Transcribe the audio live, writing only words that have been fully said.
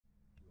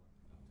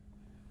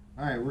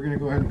All right, we're going to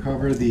go ahead and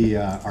cover the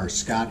our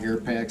Scott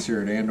Airpacks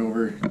here at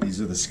Andover.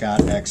 These are the Scott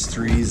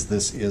X3s.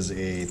 This is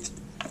a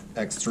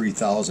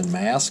X3000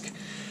 mask.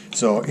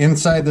 So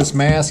inside this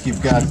mask,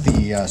 you've got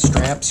the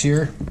straps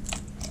here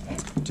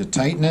to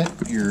tighten it,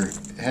 your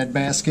head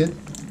basket,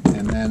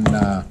 and then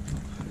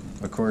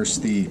of course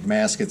the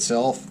mask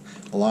itself,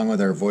 along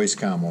with our voice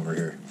comm over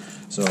here.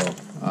 So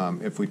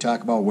if we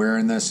talk about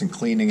wearing this and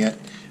cleaning it,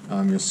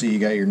 you'll see you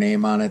got your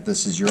name on it.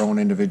 This is your own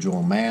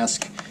individual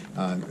mask.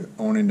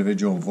 Own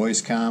individual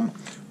voice comm.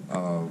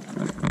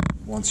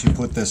 Once you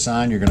put this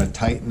on, you're going to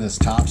tighten this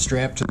top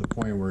strap to the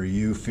point where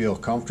you feel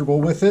comfortable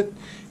with it,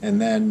 and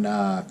then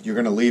you're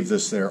going to leave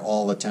this there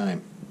all the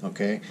time,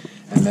 okay?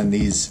 And then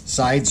these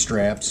side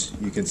straps,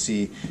 you can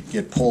see,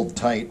 get pulled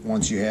tight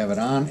once you have it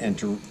on, and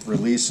to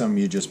release them,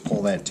 you just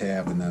pull that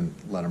tab and then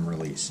let them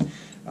release.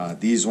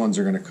 These ones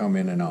are going to come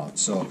in and out.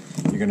 So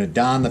you're going to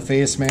don the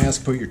face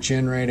mask, put your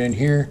chin right in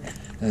here,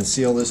 and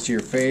seal this to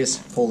your face.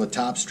 Pull the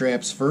top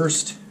straps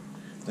first,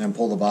 then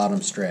pull the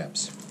bottom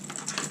straps.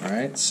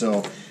 Alright,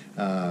 so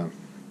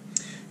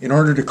in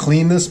order to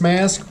clean this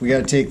mask, we got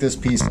to take this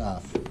piece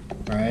off.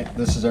 Alright,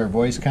 this is our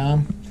voice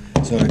comm.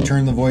 So to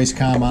turn the voice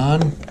comm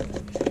on,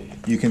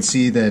 you can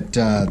see that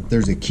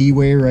there's a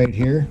keyway right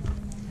here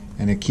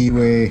and a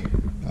keyway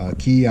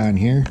key on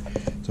here.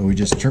 So we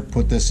just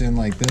put this in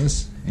like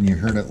this, and you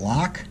heard it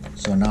lock.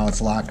 So now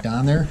it's locked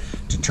on there.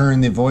 To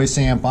turn the voice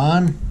amp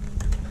on,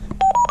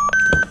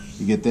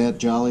 you get that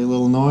jolly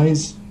little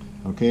noise.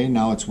 Okay,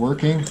 now it's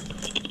working.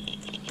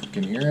 You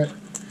can hear it.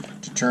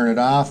 To turn it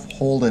off,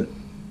 hold it,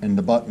 and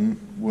the button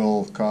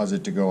will cause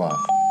it to go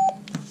off.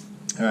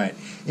 Alright,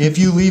 if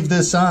you leave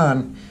this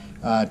on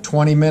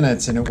 20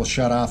 minutes and it will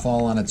shut off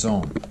all on its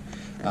own.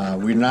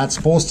 We're not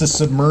supposed to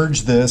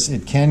submerge this.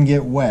 It can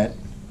get wet,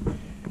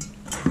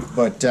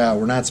 but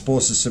we're not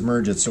supposed to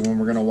submerge it. So when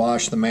we're going to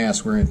wash the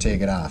mask, we're going to take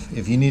it off.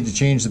 If you need to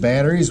change the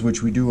batteries,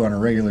 which we do on a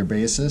regular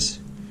basis,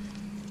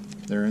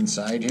 they're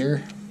inside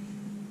here.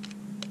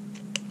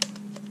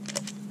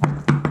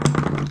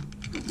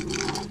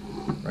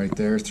 Right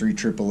there, 3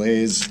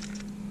 AAAs.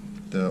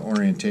 The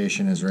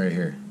orientation is right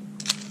here.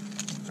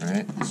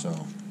 Alright,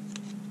 so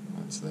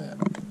that's that.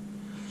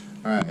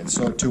 Alright,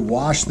 so to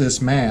wash this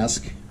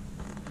mask,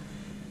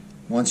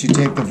 once you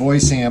take the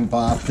voice amp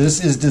off,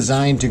 this is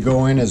designed to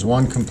go in as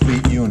one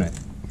complete unit.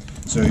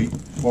 So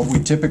what we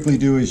typically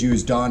do is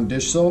use Dawn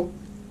dish soap,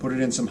 put it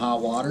in some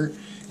hot water,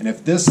 and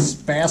if this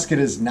basket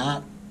is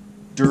not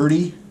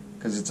dirty,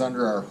 because it's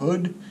under our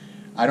hood,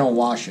 I don't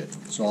wash it.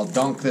 So I'll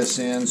dunk this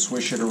in,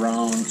 swish it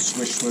around,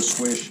 swish, swish,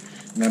 swish,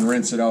 and then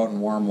rinse it out in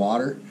warm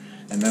water,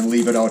 and then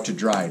leave it out to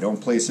dry. Don't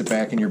place it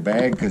back in your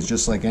bag, because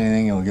just like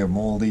anything, it'll get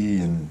moldy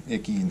and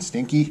icky and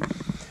stinky.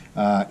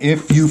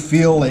 If you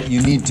feel that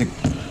you need to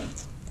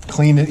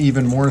clean it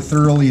even more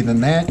thoroughly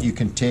than that, you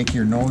can take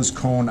your nose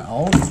cone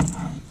out,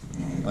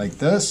 like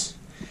this,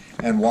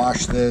 and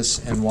wash this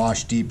and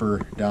wash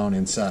deeper down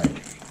inside.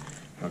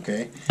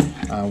 Okay,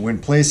 when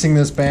placing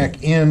this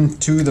back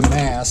into the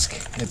mask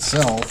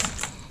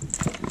itself,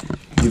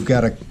 you've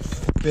got to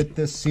fit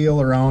this seal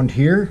around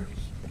here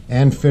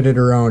and fit it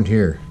around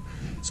here.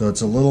 So it's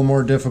a little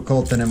more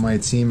difficult than it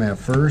might seem at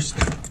first.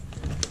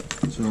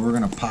 So we're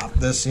going to pop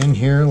this in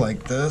here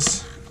like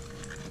this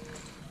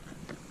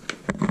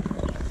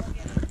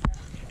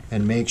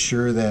and make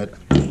sure that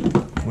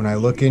when I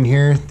look in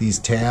here, these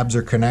tabs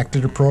are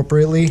connected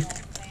appropriately.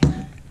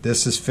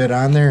 This is fit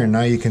on there, and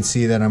now you can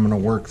see that I'm going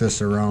to work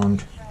this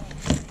around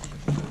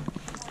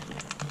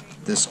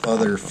this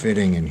other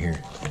fitting in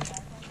here.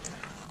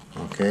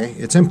 Okay,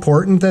 it's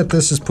important that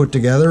this is put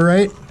together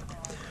right,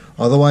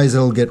 otherwise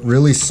it'll get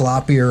really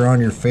sloppy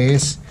around your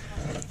face,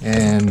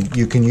 and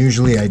you can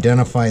usually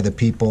identify the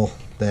people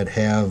that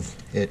have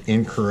it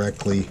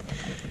incorrectly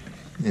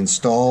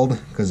installed,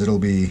 because it'll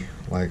be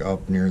like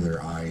up near their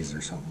eyes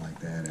or something like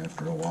that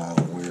after a while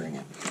of wearing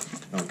it.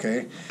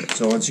 Okay,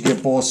 so once you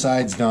get both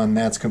sides done,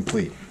 that's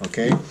complete.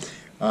 Okay,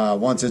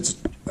 once it's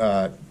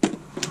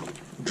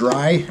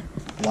dry,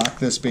 lock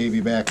this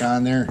baby back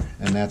on there,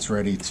 and that's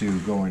ready to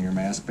go in your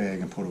mask bag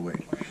and put away.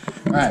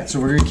 Alright, so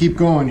we're going to keep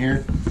going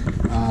here.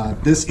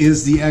 This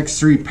is the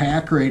X3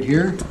 pack right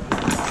here.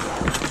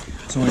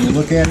 So when you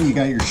look at it, you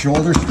got your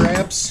shoulder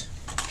straps,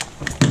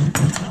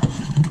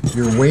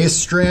 your waist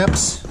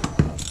straps,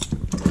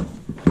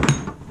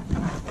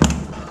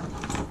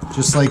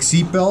 just like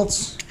seat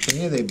belts.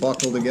 Okay, they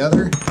buckle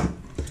together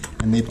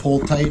and they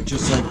pull tight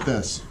just like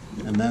this,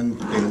 and then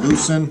they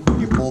loosen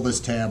and you pull this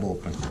tab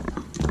open.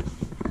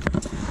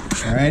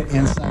 Alright,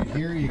 inside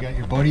here you got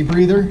your buddy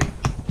breather.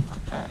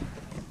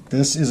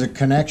 This is a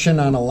connection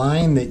on a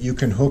line that you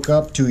can hook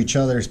up to each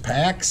other's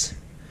packs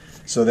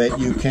so that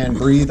you can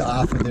breathe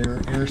off of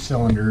their air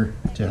cylinder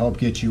to help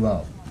get you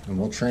out, and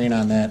we'll train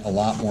on that a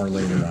lot more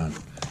later on.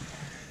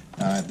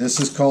 This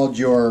is called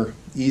your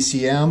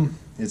ECM.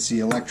 It's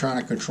the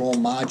electronic control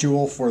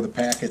module for the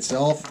pack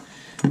itself.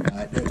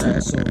 It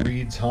also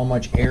reads how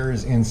much air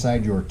is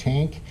inside your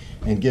tank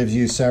and gives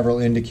you several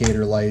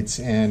indicator lights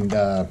and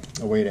a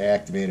way to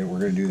activate it. We're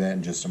going to do that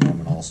in just a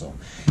moment also.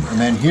 And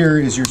then here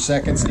is your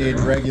second stage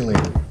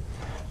regulator.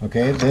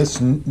 Okay,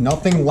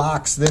 nothing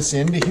locks this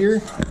into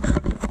here.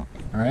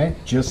 All right,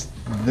 just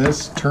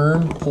this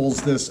turn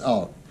pulls this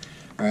out.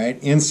 All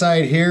right,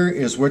 inside here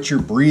is what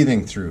you're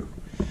breathing through.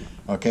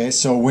 Okay,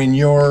 so when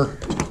you're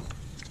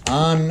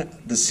on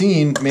the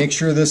scene, make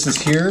sure this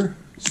is here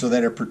so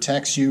that it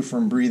protects you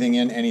from breathing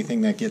in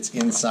anything that gets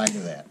inside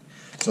of that.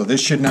 So this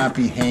should not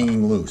be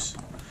hanging loose.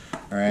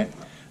 All right,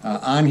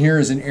 on here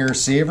is an air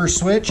saver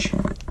switch.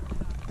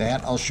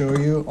 That I'll show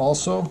you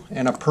also,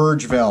 and a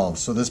purge valve.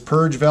 So this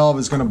purge valve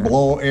is going to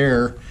blow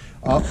air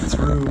up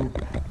through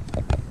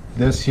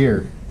this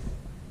here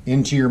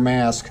into your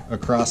mask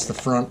across the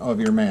front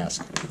of your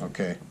mask.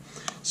 Okay,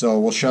 so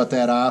we'll shut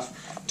that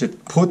off. To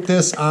put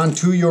this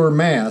onto your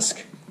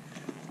mask,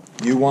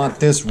 you want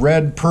this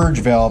red purge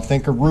valve,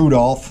 think of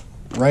Rudolph,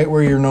 right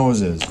where your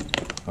nose is.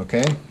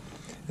 Okay,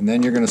 and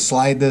then you're going to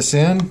slide this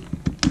in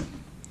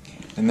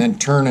and then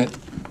turn it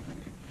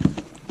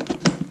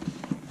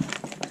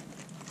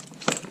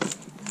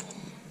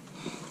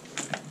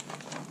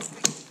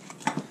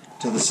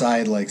to the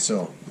side like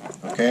so.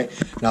 Okay,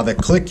 now the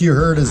click you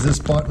heard is this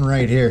button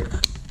right here.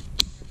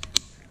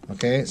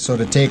 Okay, so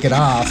to take it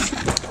off,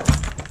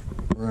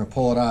 we're going to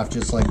pull it off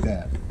just like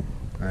that.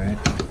 All right,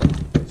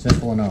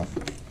 simple enough.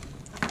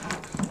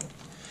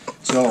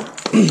 So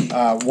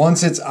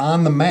once it's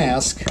on the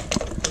mask,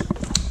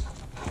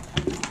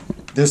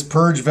 this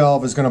purge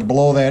valve is going to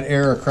blow that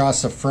air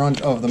across the front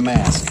of the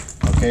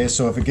mask. Okay,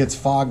 so if it gets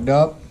fogged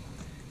up,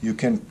 you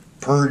can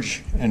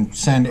purge and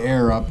send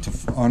air up to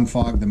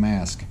unfog the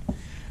mask.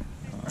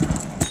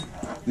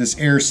 This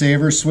air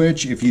saver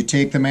switch, if you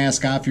take the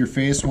mask off your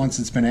face once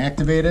it's been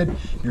activated,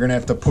 you're going to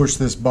have to push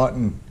this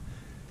button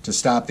to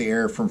stop the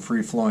air from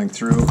free flowing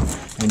through,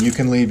 and you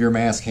can leave your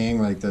mask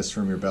hanging like this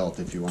from your belt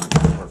if you want,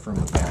 or from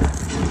the pack.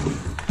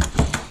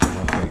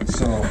 Okay,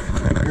 so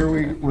here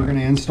we're going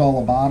to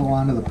install a bottle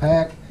onto the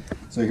pack.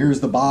 So here's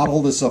the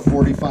bottle. This is a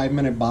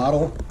 45-minute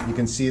bottle. You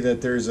can see that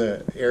there's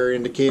an air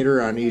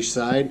indicator on each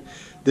side.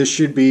 This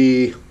should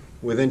be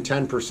within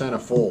 10%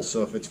 of full.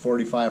 So if it's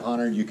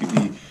 4,500, you could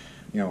be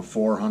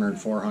 400,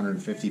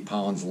 450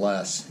 pounds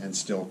less and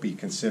still be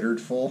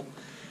considered full.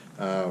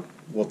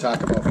 We'll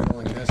talk about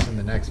filling this in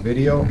the next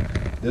video.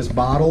 This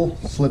bottle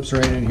slips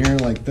right in here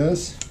like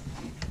this,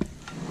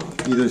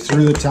 either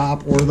through the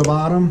top or the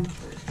bottom.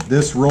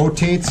 This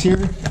rotates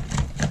here,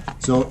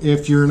 so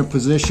if you're in a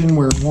position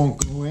where it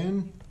won't go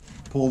in,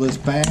 pull this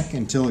back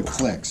until it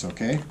clicks,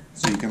 okay?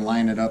 So you can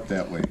line it up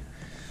that way.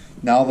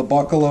 Now the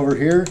buckle over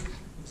here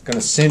is going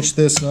to cinch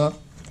this up.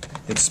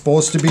 It's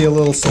supposed to be a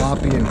little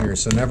sloppy in here,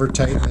 so never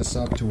tighten this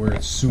up to where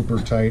it's super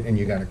tight and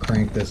you got to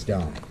crank this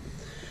down.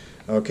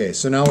 Okay,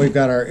 so now we've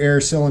got our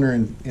air cylinder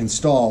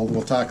installed.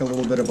 We'll talk a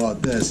little bit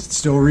about this. It's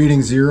still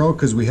reading 0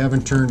 because we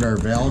haven't turned our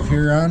valve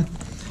here on.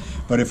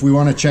 But if we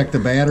want to check the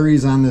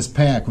batteries on this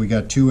pack, we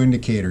got 2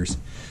 indicators.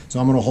 So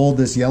I'm going to hold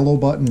this yellow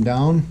button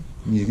down.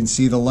 You can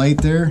see the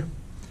light there.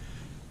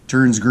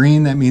 Turns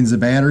green, that means the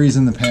batteries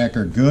in the pack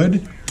are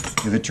good.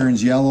 If it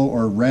turns yellow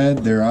or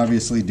red, they're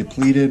obviously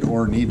depleted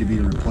or need to be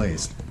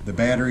replaced. The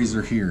batteries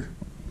are here.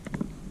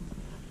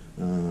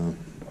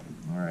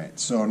 Alright,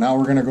 so now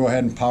we're going to go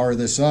ahead and power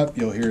this up.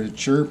 You'll hear the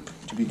chirp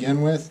to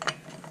begin with.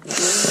 And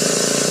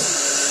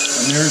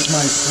there's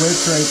my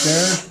switch right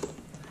there.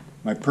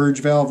 My purge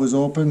valve was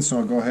open, so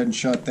I'll go ahead and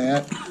shut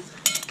that.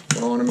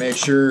 I want to make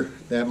sure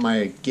that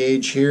my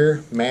gauge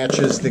here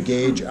matches the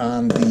gauge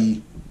on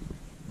the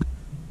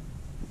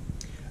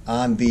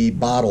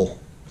bottle.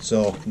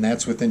 So, and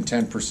that's within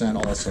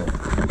 10% also.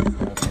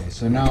 Okay,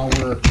 so now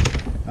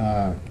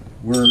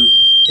we're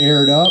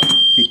aired up.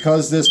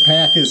 Because this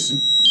pack is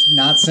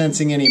not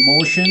sensing any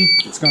motion,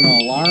 it's going to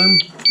alarm.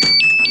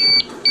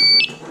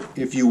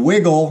 If you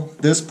wiggle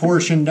this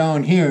portion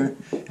down here,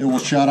 it will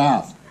shut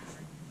off.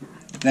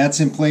 That's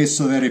in place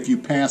so that if you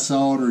pass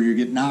out or you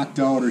get knocked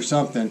out or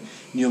something,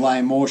 and you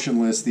lie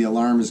motionless, the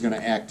alarm is going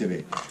to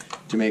activate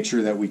to make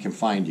sure that we can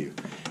find you.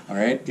 All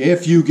right.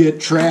 If you get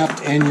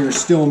trapped and you're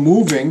still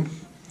moving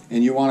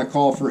and you want to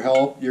call for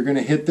help, you're going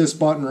to hit this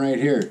button right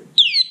here.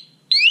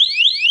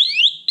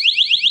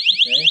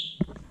 Okay.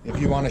 If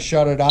you want to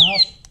shut it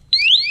off,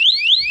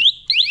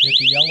 hit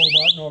the yellow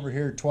button over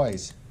here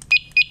twice.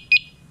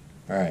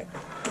 All right.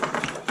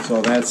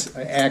 So that's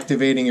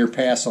activating your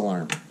pass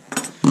alarm.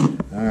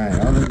 All right,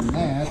 other than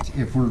that,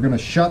 if we're going to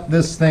shut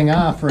this thing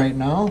off right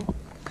now,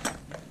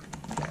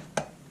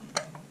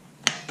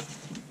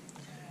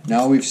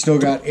 now we've still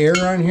got air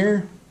on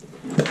here.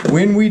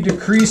 When we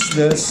decrease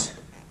this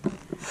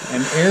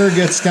and air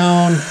gets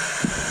down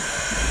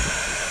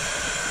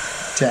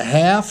to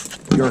half,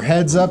 your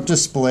heads-up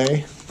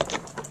display,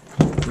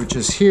 which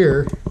is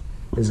here,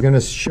 is going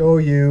to show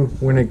you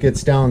when it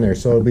gets down there.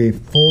 So it'll be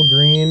full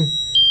green,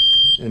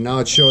 and now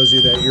it shows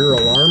you that you're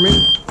alarming.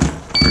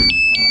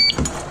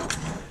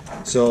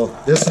 So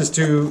this is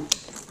to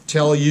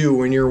tell you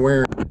when you're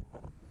wearing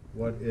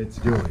what it's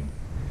doing.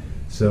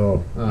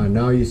 So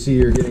now you see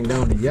you're getting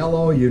down to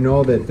yellow. You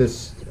know that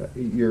this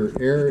your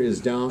air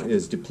is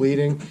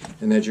depleting,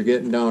 and that you're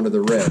getting down to the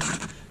red.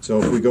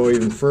 So if we go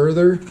even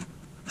further,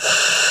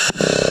 that's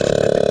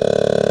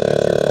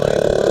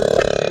your 5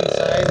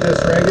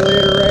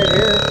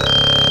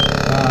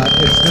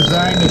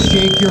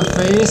 your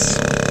face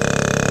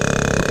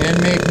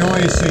and make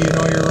noise so you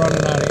know you're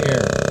running out of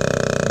air.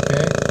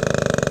 Okay?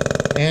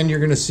 And you're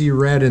going to see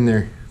red in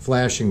there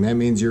flashing. That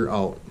means you're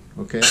out.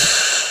 Okay?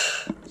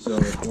 So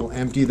we'll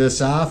empty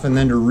this off, and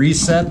then to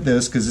reset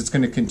this, because it's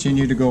going to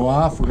continue to go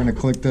off, we're going to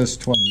click this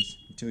twice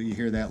until you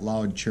hear that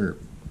loud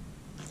chirp.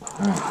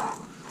 All right.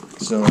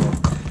 So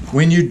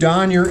when you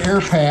don your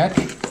air pack,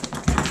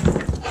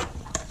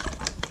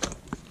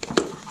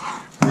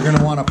 you're going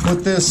to want to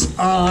put this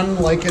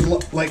on like a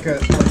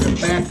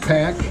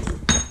backpack,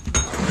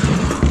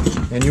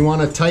 and you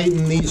want to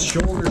tighten these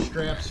shoulder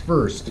straps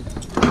first.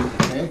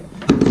 Okay?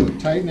 So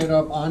tighten it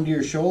up onto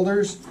your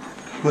shoulders,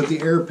 put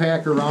the air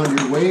pack around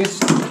your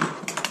waist,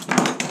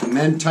 and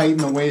then tighten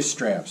the waist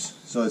straps.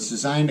 So it's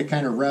designed to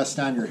kind of rest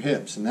on your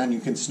hips, and then you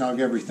can snug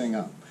everything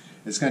up.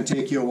 It's going to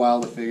take you a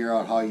while to figure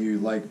out how you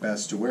like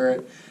best to wear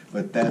it,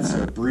 but that's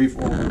a brief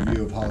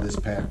overview of how this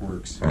pack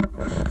works.